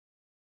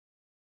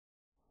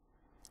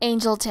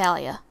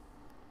Angeltalia,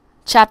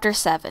 Chapter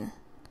 7.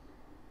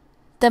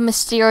 The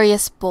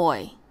Mysterious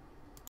Boy.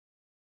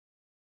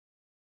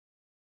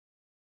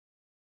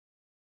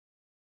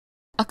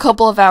 A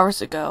couple of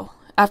hours ago,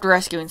 after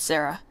rescuing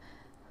Sarah,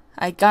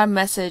 I got a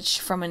message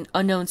from an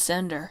unknown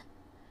sender.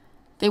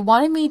 They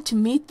wanted me to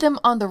meet them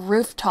on the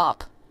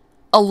rooftop,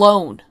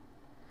 alone.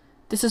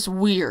 This is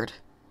weird.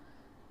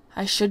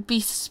 I should be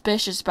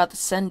suspicious about the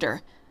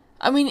sender.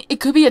 I mean, it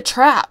could be a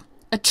trap,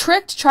 a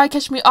trick to try to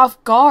catch me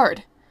off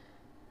guard.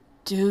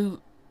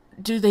 Do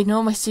they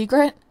know my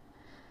secret?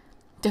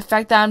 The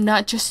fact that I'm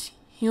not just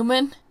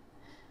human?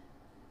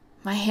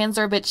 My hands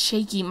are a bit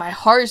shaky, my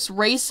heart is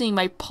racing,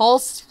 my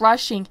pulse is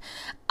rushing.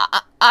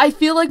 I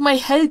feel like my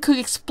head could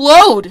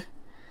explode.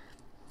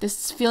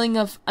 This feeling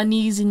of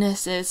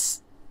uneasiness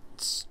is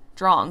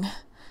strong.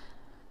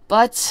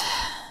 But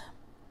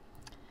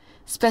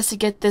it's best to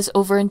get this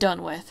over and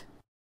done with.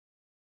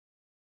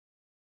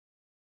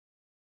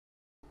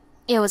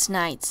 It was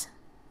night.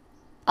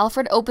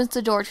 Alfred opens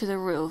the door to the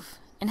roof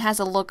and has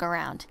a look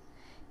around.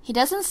 He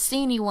doesn't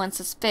see anyone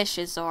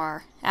suspicious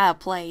or out of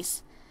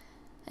place.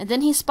 And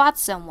then he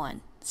spots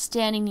someone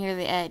standing near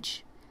the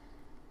edge.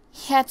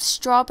 He had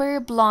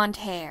strawberry blonde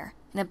hair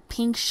and a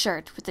pink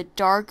shirt with a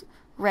dark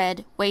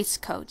red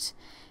waistcoat,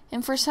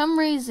 and for some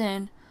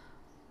reason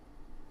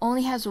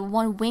only has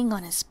one wing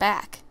on his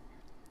back.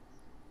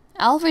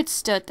 Alfred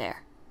stood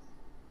there.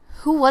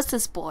 Who was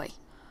this boy?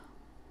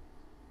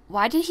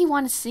 Why did he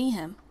want to see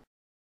him?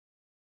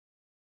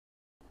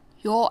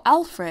 "You're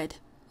Alfred,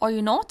 are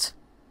you not?"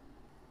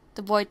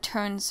 The boy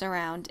turns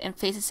around and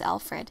faces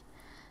Alfred.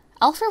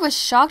 Alfred was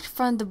shocked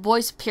from the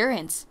boy's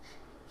appearance.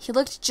 He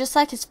looked just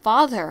like his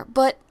father,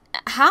 but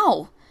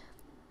how?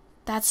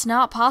 That's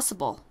not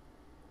possible.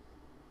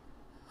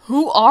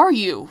 "Who are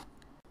you?"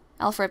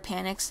 Alfred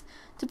panics.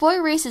 The boy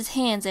raised his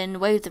hands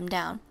and waved them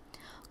down.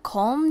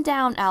 "Calm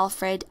down,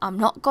 Alfred. I'm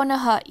not gonna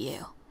hurt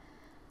you.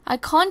 I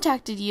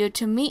contacted you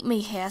to meet me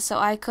here so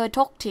I could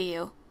talk to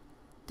you,"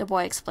 the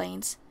boy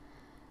explains.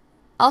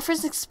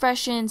 Alfred's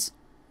expressions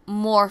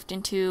morphed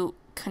into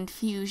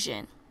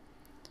confusion.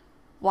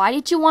 "Why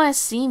did you want to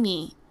see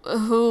me,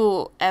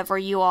 whoever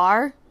you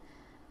are?"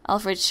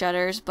 Alfred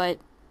shudders, but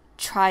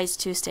tries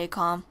to stay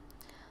calm.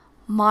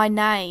 "My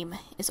name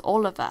is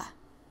Oliver,"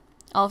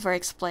 Alfred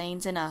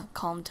explains in a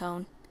calm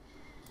tone.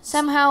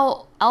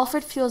 Somehow,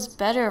 Alfred feels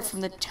better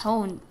from the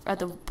tone of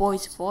the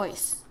boy's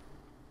voice.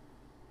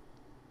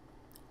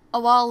 A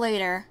while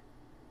later,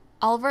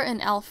 Oliver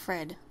and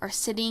Alfred are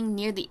sitting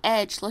near the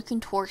edge looking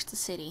towards the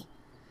city.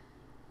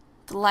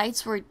 The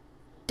lights were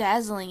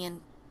dazzling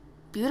and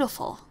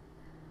beautiful.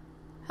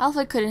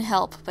 Alfred couldn't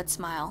help but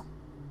smile.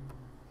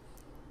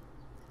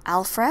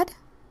 "Alfred?"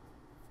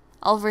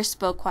 Oliver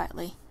spoke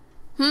quietly.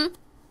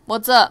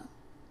 What's up?"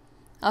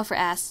 Alfred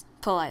asked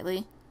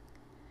politely.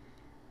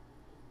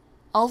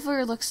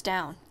 Oliver looks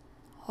down.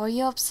 "Are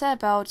you upset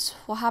about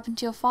what happened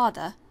to your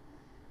father?"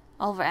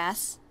 Oliver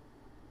asks.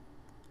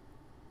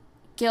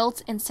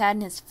 Guilt and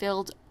sadness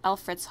filled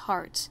Alfred's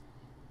heart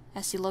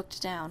as he looked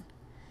down,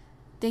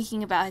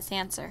 thinking about his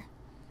answer.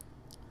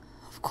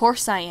 "Of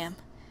course I am.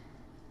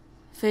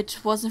 If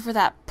it wasn't for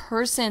that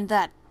person,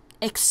 that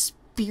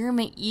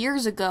experiment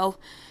years ago,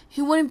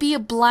 he wouldn't be a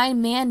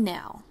blind man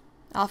now,"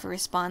 Alfred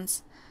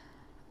responds.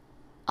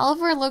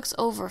 Oliver looks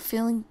over,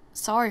 feeling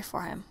sorry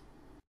for him.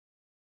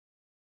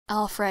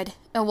 "Alfred,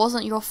 it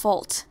wasn't your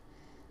fault.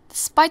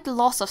 Despite the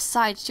loss of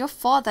sight, your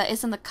father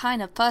isn't the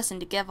kind of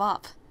person to give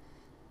up.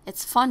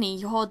 It's funny,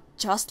 you're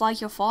just like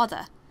your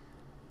father."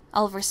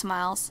 Oliver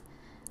smiles.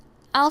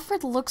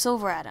 Alfred looks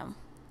over at him.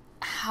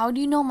 "How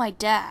do you know my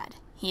dad?"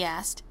 he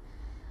asked.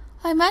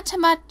 "I met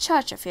him at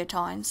church a few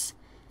times.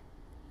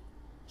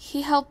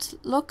 He helped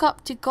look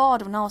up to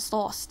God when I was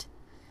lost.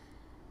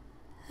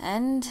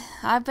 And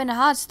I've been a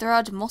Hajj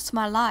throughout most of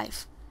my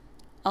life,"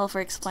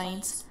 Alfred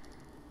explains.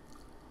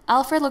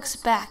 Alfred looks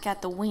back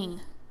at the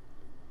wing.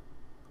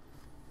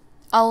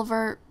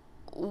 "Oliver,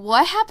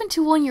 what happened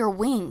to one of your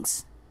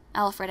wings?"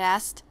 Alfred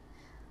asked.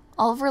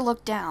 Oliver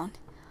looked down.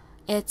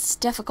 "It's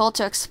difficult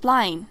to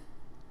explain."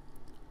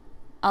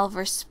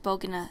 Oliver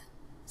spoke in a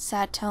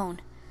sad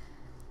tone.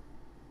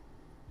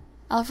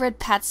 Alfred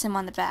pats him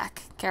on the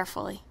back,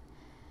 carefully.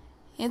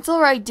 "It's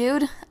alright,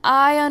 dude.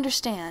 I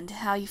understand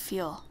how you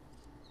feel."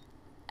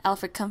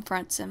 Alfred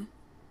confronts him.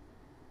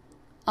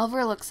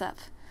 Oliver looks up.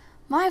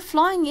 "My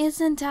flying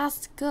isn't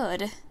as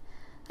good.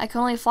 I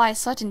can only fly a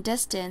certain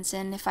distance,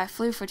 and if I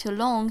flew for too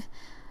long,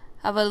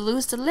 I would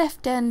lose the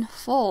lift and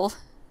fall."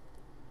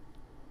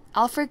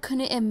 Alfred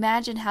couldn't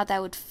imagine how that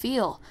would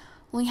feel,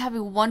 only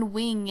having one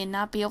wing and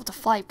not be able to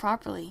fly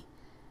properly.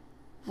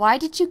 "Why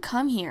did you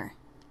come here?"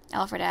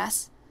 Alfred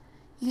asked.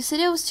 "You said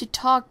it was to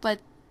talk, but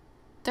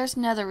there's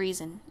another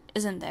reason,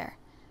 isn't there?"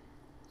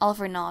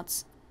 Oliver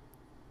nods.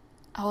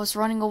 "I was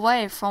running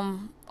away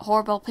from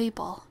horrible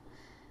people.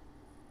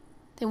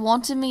 They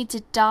wanted me to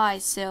die,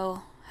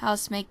 so I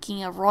was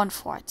making a run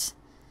for it."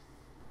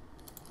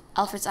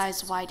 Alfred's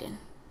eyes widen.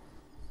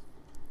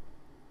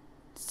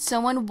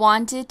 "Someone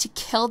wanted to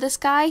kill this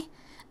guy?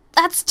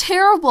 That's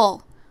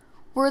terrible!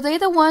 Were they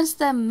the ones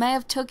that may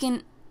have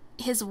taken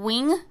his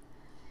wing?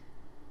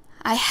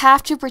 I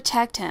have to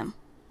protect him.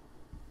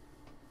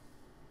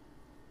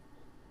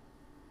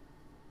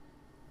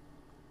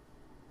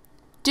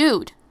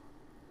 Dude,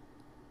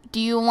 do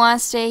you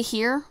want to stay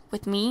here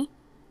with me?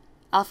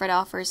 Alfred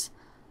offers.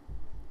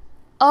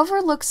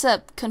 Alfred looks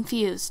up,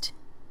 confused,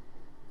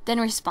 then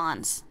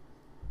responds,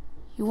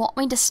 You want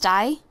me to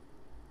stay?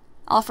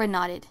 Alfred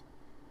nodded.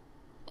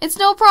 It's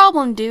no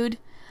problem, dude.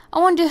 I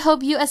want to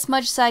help you as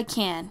much as I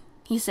can,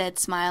 he said,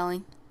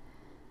 smiling.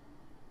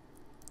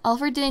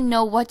 Alfred didn't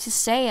know what to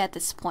say at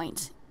this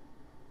point.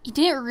 He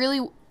didn't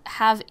really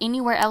have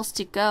anywhere else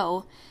to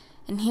go,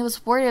 and he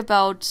was worried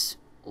about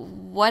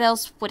what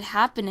else would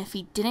happen if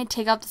he didn't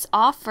take up this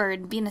offer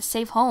and be in a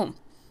safe home.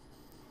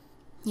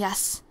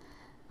 Yes,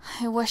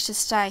 I wish to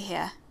stay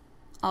here,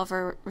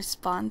 Alfred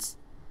responds.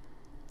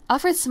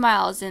 Alfred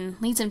smiles and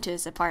leads him to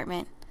his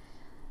apartment.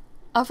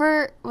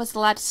 Alfred was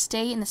allowed to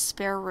stay in the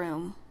spare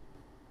room.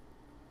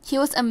 He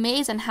was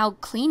amazed at how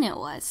clean it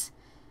was.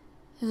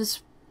 It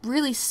was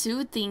really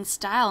soothing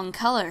style and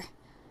color.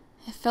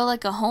 It felt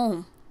like a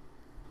home.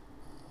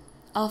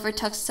 Alfred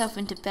tucks himself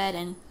into bed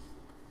and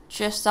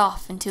drifts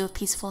off into a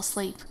peaceful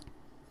sleep.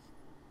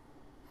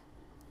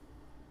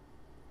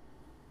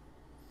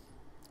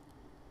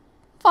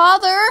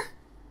 Father!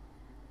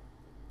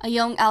 A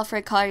young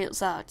Alfred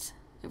calls out,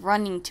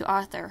 running to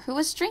Arthur, who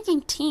was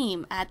drinking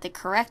tea at the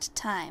correct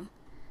time.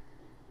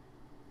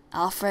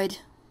 Alfred,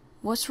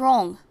 what's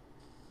wrong?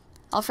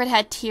 Alfred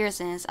had tears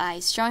in his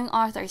eyes, showing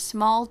Arthur a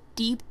small,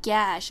 deep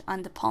gash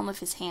on the palm of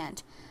his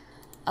hand.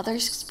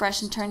 Arthur's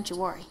expression turned to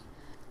worry.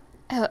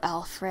 Oh,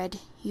 Alfred,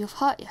 you've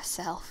hurt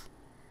yourself.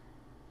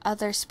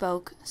 Arthur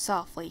spoke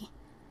softly.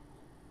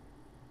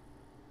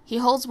 He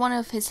holds one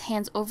of his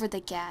hands over the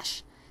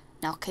gash.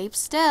 Now keep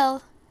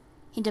still,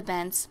 he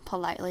demands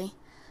politely,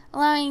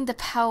 allowing the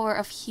power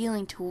of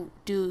healing to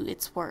do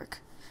its work.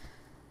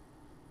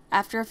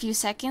 After a few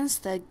seconds,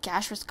 the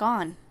gash was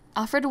gone.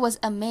 Alfred was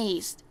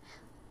amazed.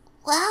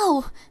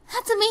 Wow,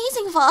 that's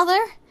amazing, Father!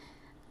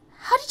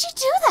 How did you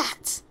do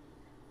that?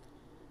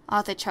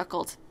 Arthur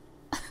chuckled.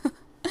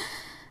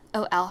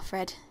 Oh,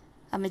 Alfred,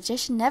 a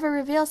magician never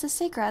reveals his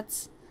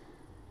secrets.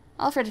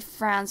 Alfred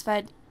frowns,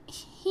 but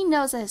he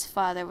knows that his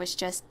father was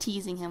just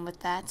teasing him with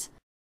that.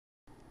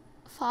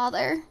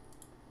 Father?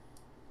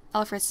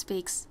 Alfred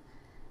speaks.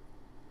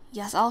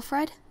 Yes,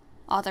 Alfred?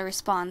 Arthur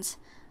responds.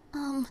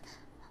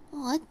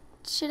 What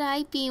should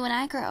I be when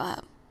I grow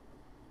up?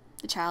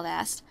 The child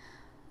asked.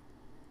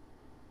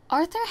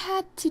 Arthur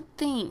had to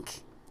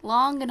think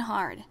long and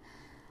hard.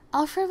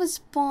 Alfred was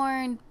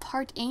born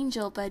part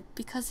angel, but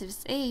because of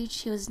his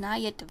age, he was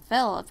not yet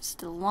developed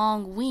the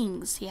long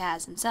wings he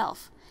has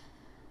himself.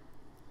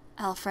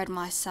 Alfred,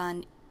 my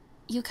son,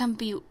 you can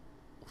be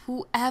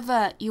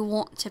whoever you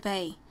want to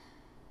be.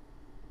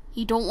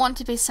 You don't want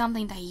to be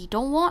something that you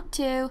don't want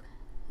to,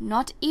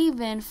 not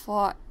even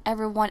for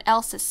everyone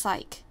else's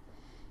sake.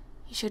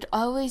 You should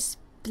always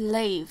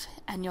believe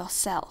in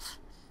yourself,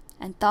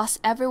 and thus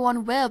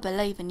everyone will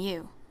believe in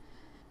you,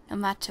 no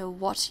matter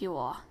what you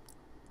are.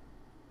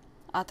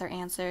 Arthur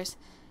answers,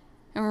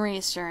 in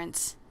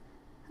reassurance.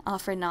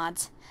 Alfred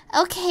nods.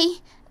 Okay,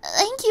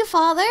 thank you,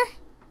 Father.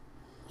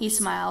 He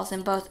smiles,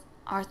 and both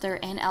Arthur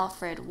and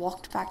Alfred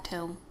walked back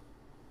home.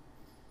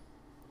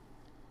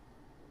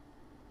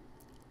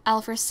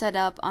 Alfred sat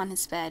up on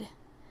his bed.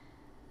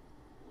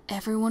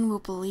 Everyone will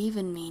believe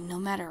in me no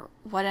matter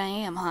what I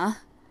am, huh?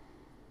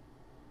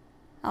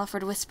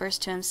 Alfred whispers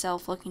to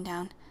himself, looking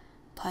down.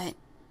 But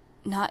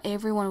not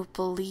everyone will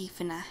believe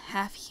in a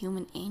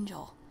half-human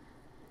angel.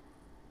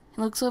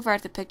 He looks over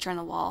at the picture on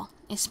the wall,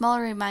 a small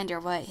reminder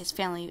of what his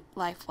family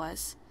life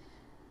was.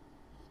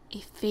 A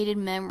faded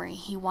memory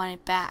he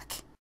wanted back.